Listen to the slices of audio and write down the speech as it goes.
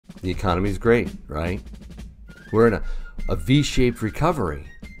The economy's great, right? We're in a V-shaped recovery,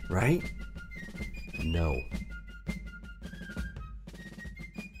 right? No.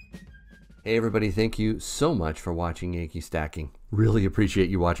 Hey everybody, thank you so much for watching Yankee Stacking. Really appreciate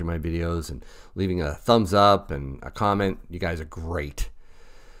you watching my videos and leaving a thumbs up and a comment. You guys are great.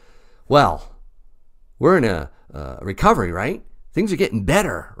 Well, we're in a recovery, right? Things are getting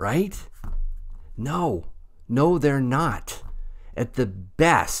better, right? No, they're not. At the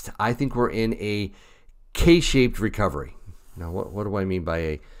best, I think we're in a K-shaped recovery. Now, what do I mean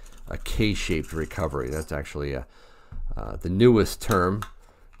by a K-shaped recovery? That's actually the newest term.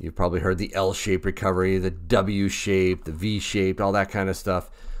 You've probably heard the L-shaped recovery, the W-shaped, the V-shaped, all that kind of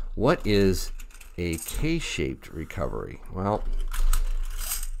stuff. What is a K-shaped recovery? Well,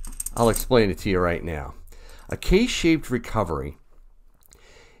 I'll explain it to you right now. A K-shaped recovery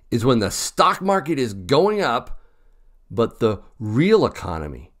is when the stock market is going up, but the real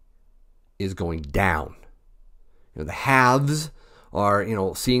economy is going down. The haves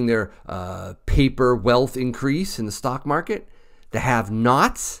are, seeing their paper wealth increase in the stock market. The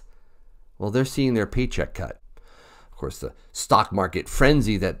have-nots, well, they're seeing their paycheck cut. Of course, the stock market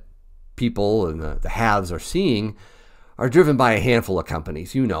frenzy that people and the haves are seeing are driven by a handful of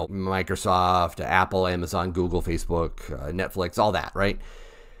companies. Microsoft, Apple, Amazon, Google, Facebook, Netflix, all that, right?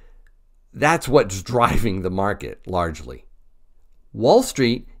 That's what's driving the market largely. Wall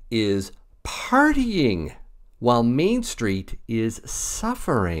Street is partying while Main Street is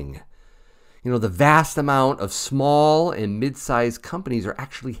suffering. The vast amount of small and mid-sized companies are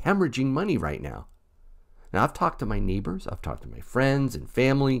actually hemorrhaging money right now. Now, I've talked to my neighbors, I've talked to my friends and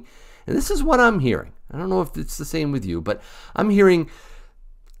family, and this is what I'm hearing. I don't know if it's the same with you, but I'm hearing,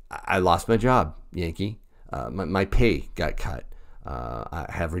 I lost my job, Yankee. My pay got cut. I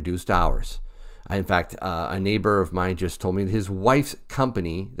have reduced hours. In fact, a neighbor of mine just told me that his wife's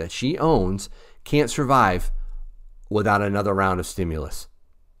company that she owns can't survive without another round of stimulus.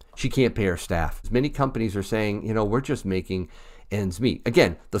 She can't pay her staff. Many companies are saying, we're just making ends meet.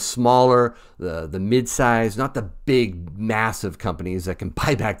 Again, the smaller, the mid-size, not the big, massive companies that can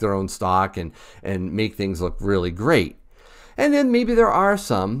buy back their own stock and make things look really great. And then maybe there are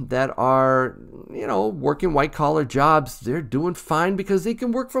some that are, working white-collar jobs. They're doing fine because they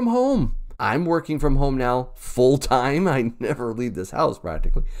can work from home. I'm working from home now full-time. I never leave this house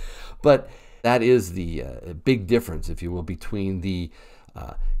practically. But that is the big difference, if you will, between the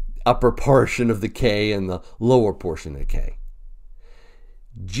upper portion of the K and the lower portion of the K.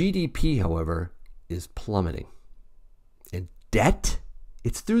 GDP, however, is plummeting. And debt,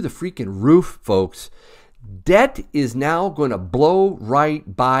 it's through the freaking roof, folks. Debt is now going to blow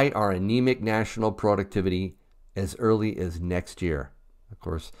right by our anemic national productivity as early as next year. Of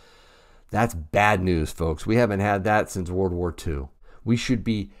course, that's bad news, folks. We haven't had that since World War II. We should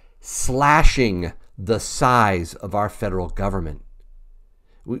be slashing the size of our federal government.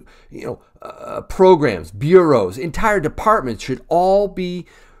 Programs, bureaus, entire departments should all be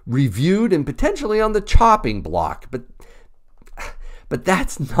reviewed and potentially on the chopping block. But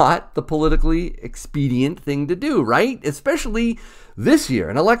that's not the politically expedient thing to do, right? Especially this year,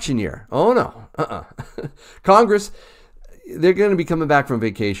 an election year. Oh, no. Congress, they're going to be coming back from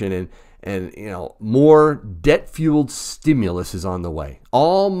vacation and more debt-fueled stimulus is on the way.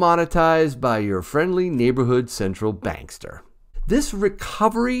 All monetized by your friendly neighborhood central bankster. This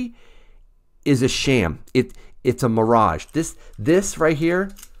recovery is a sham. It's a mirage. This right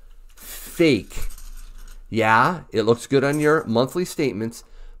here, fake. Yeah, it looks good on your monthly statements,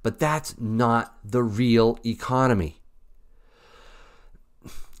 but that's not the real economy.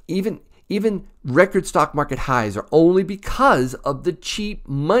 Even record stock market highs are only because of the cheap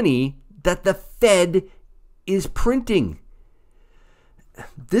money that the Fed is printing.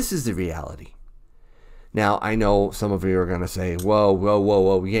 This is the reality. Now, I know some of you are going to say,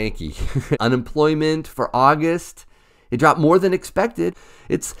 whoa, Yankee. Unemployment for August, it dropped more than expected.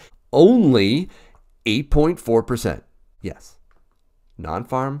 It's only 8.4%. Yes.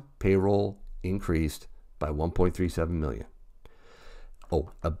 Non-farm payroll increased by 1.37 million.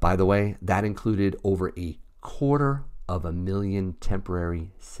 Oh, by the way, that included over 250,000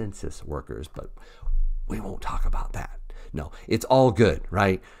 temporary census workers, but we won't talk about that. No, it's all good,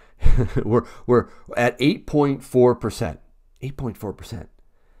 right? we're at 8.4%. 8.4%.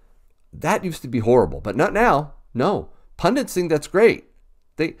 That used to be horrible, but not now. No, pundits think that's great.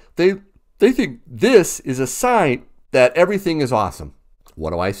 They think this is a sign that everything is awesome.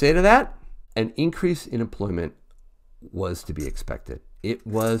 What do I say to that? An increase in employment was to be expected. It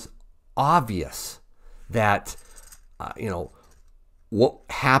was obvious that what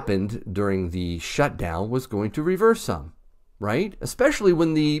happened during the shutdown was going to reverse some. right? Especially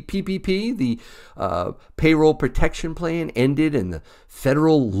when the PPP, the payroll protection plan, ended and the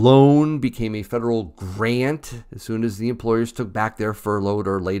federal loan became a federal grant as soon as the employers took back their furloughed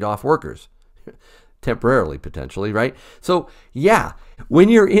or laid off workers. Temporarily, potentially, right? So, yeah, when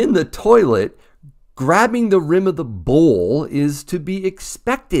you're in the toilet, grabbing the rim of the bowl is to be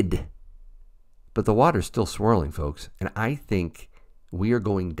expected. But the water's still swirling, folks, and I think we are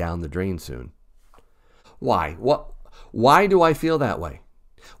going down the drain soon. Why? Why do I feel that way?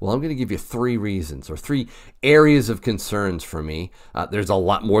 Well, I'm going to give you 3 reasons or 3 areas of concerns for me. There's a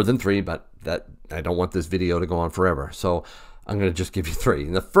lot more than 3, but that I don't want this video to go on forever. So I'm going to just give you 3.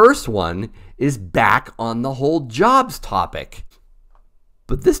 And the first one is back on the whole jobs topic.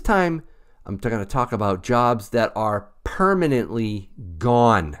 But this time, I'm going to talk about jobs that are permanently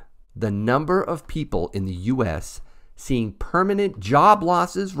gone. The number of people in the U.S. seeing permanent job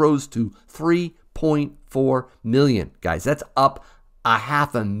losses rose to 3.4 million. Guys, that's up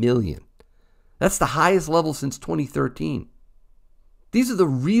 500,000. That's the highest level since 2013. These are the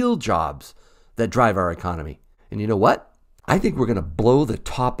real jobs that drive our economy. And you know what? I think we're going to blow the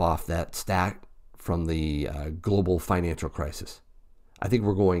top off that stat from the global financial crisis. I think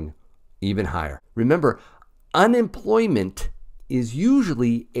we're going even higher. Remember, unemployment is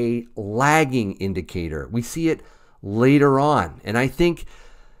usually a lagging indicator. We see it later on. And I think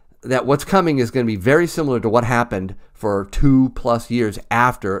that what's coming is going to be very similar to what happened for 2+ years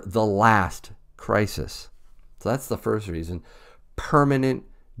after the last crisis. So that's the first reason, permanent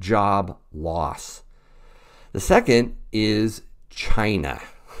job loss. The second is China.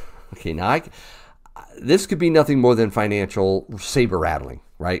 Okay, now this could be nothing more than financial saber rattling,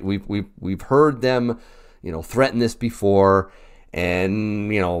 right? We've heard them, threaten this before,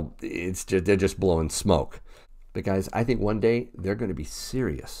 and they're just blowing smoke. But guys, I think one day they're going to be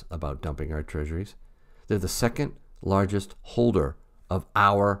serious about dumping our treasuries. They're the second largest holder of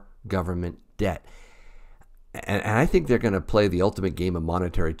our government debt. And I think they're going to play the ultimate game of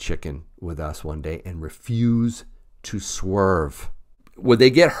monetary chicken with us one day and refuse to swerve. Would they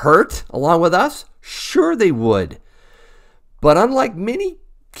get hurt along with us? Sure they would. But unlike many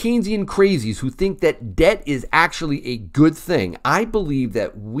Keynesian crazies who think that debt is actually a good thing, I believe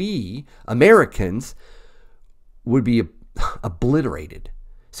that we, Americans, would be obliterated.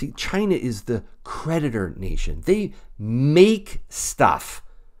 See, China is the creditor nation. They make stuff.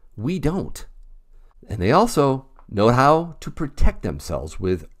 We don't. And they also know how to protect themselves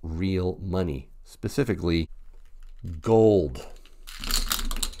with real money, specifically gold.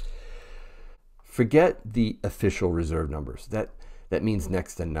 Forget the official reserve numbers. That means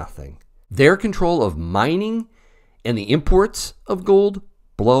next to nothing. Their control of mining and the imports of gold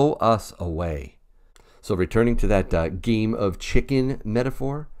blow us away. So returning to that game of chicken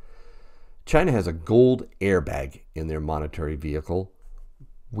metaphor, China has a gold airbag in their monetary vehicle.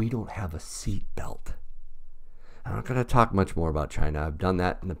 We don't have a seat belt. I'm not going to talk much more about China. I've done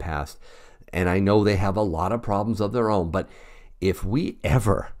that in the past, and I know they have a lot of problems of their own, but if we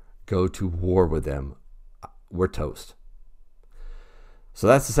ever go to war with them, we're toast. So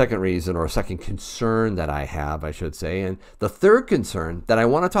that's the second reason, or second concern that I have, I should say. And the third concern that I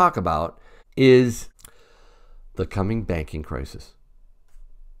want to talk about is the coming banking crisis.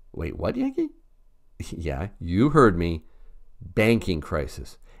 Wait, what, Yankee? Yeah, you heard me. Banking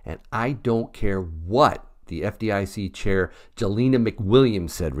crisis. And I don't care what the FDIC chair, Jelena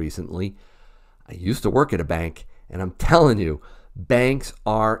McWilliams, said recently. I used to work at a bank, and I'm telling you, banks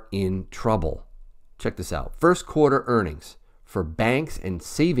are in trouble. Check this out. First quarter earnings for banks and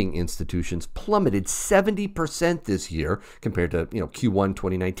saving institutions plummeted 70% this year compared to Q1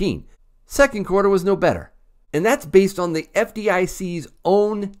 2019. Second quarter was no better. And that's based on the FDIC's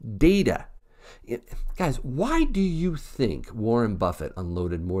own data. Guys, why do you think Warren Buffett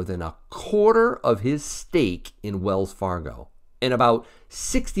unloaded more than 1/4 of his stake in Wells Fargo and about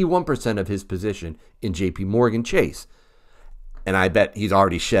 61% of his position in JP Morgan Chase? And I bet he's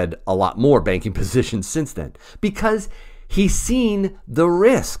already shed a lot more banking positions since then because he's seen the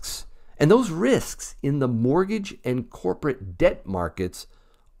risks. And those risks in the mortgage and corporate debt markets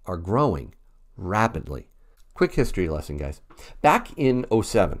are growing rapidly. Quick history lesson, guys. Back in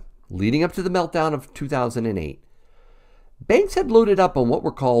 2007, leading up to the meltdown of 2008, banks had loaded up on what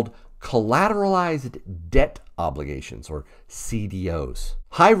were called collateralized debt obligations, or CDOs,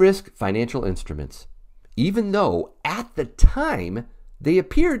 high-risk financial instruments, even though at the time they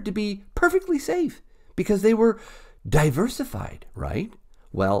appeared to be perfectly safe because they were diversified, right?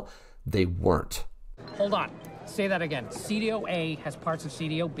 Well, they weren't. Hold on. Say that again. CDO A has parts of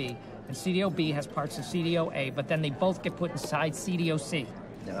CDO B, and CDO B has parts of CDO A, but then they both get put inside CDO C.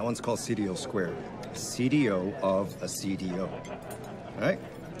 Yeah, that one's called CDO squared. CDO of a CDO. All right?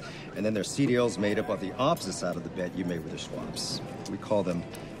 And then there's CDOs made up of the opposite side of the bet you made with your swaps. We call them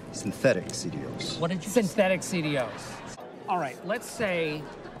synthetic CDOs. What did you synthetic CDOs? All right, let's say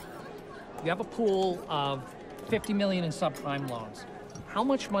you have a pool of 50 million in subprime loans. How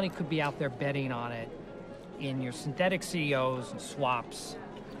much money could be out there betting on it in your synthetic CDOs and swaps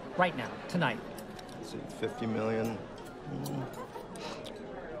right now, tonight? Let's see, 50 million, $1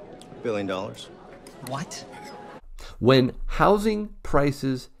 billion. What? When housing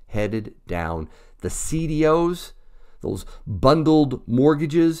prices headed down, the CDOs, those bundled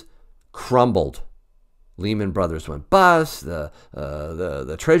mortgages, crumbled. Lehman Brothers went bust.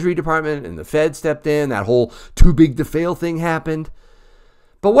 The Treasury Department and the Fed stepped in. That whole too big to fail thing happened.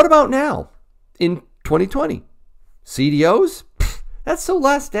 But what about now in 2020? CDOs? Pfft, that's so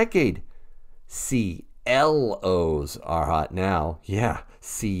last decade. CLOs are hot now. Yeah,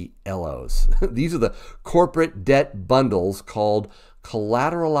 CLOs. These are the corporate debt bundles called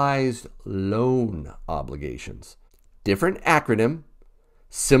collateralized loan obligations. Different acronym,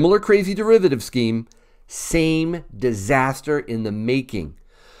 similar crazy derivative scheme, same disaster in the making.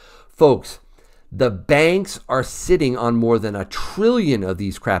 Folks, the banks are sitting on more than $1 trillion of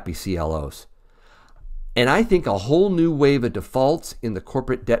these crappy CLOs. And I think a whole new wave of defaults in the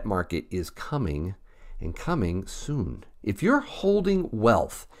corporate debt market is coming, and coming soon. If you're holding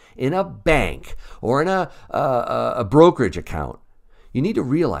wealth in a bank or in a brokerage account, you need to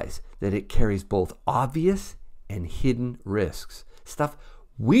realize that it carries both obvious and hidden risks, stuff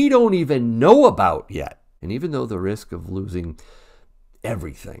we don't even know about yet. And even though the risk of losing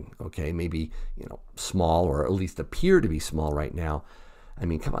everything, okay, maybe, small, or at least appear to be small right now, I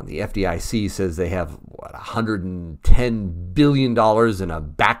mean, come on, the FDIC says they have, $110 billion in a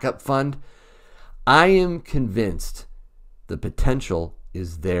backup fund. I am convinced the potential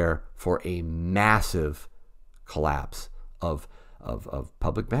is there for a massive collapse of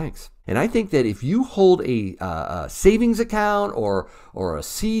public banks. And I think that if you hold a savings account or a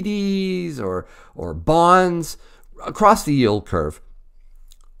CDs or bonds across the yield curve,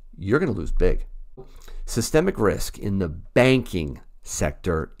 you're going to lose big. Systemic risk in the banking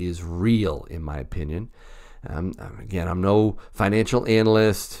sector is real, in my opinion. Again, I'm no financial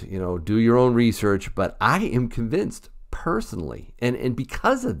analyst, do your own research, but I am convinced personally. And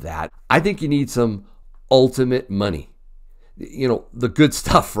because of that, I think you need some ultimate money. The good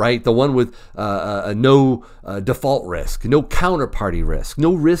stuff, right? The one with no default risk, no counterparty risk,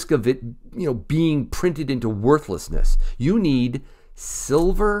 no risk of it, being printed into worthlessness. You need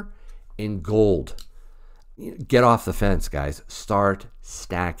silver and gold. Get off the fence, guys. Start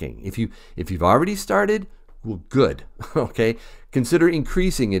stacking. If you've already started, well, good. Okay, consider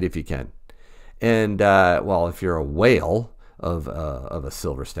increasing it if you can. And if you're a whale of a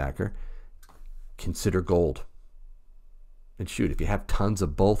silver stacker, consider gold. And shoot, if you have tons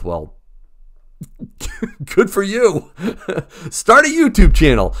of both, well, good for you. Start a YouTube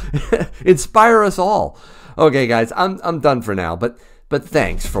channel. Inspire us all. Okay, guys, I'm done for now. But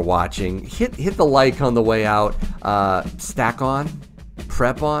thanks for watching. Hit the like on the way out. Stack on,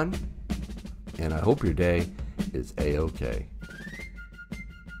 prep on, and I hope your day is A-OK.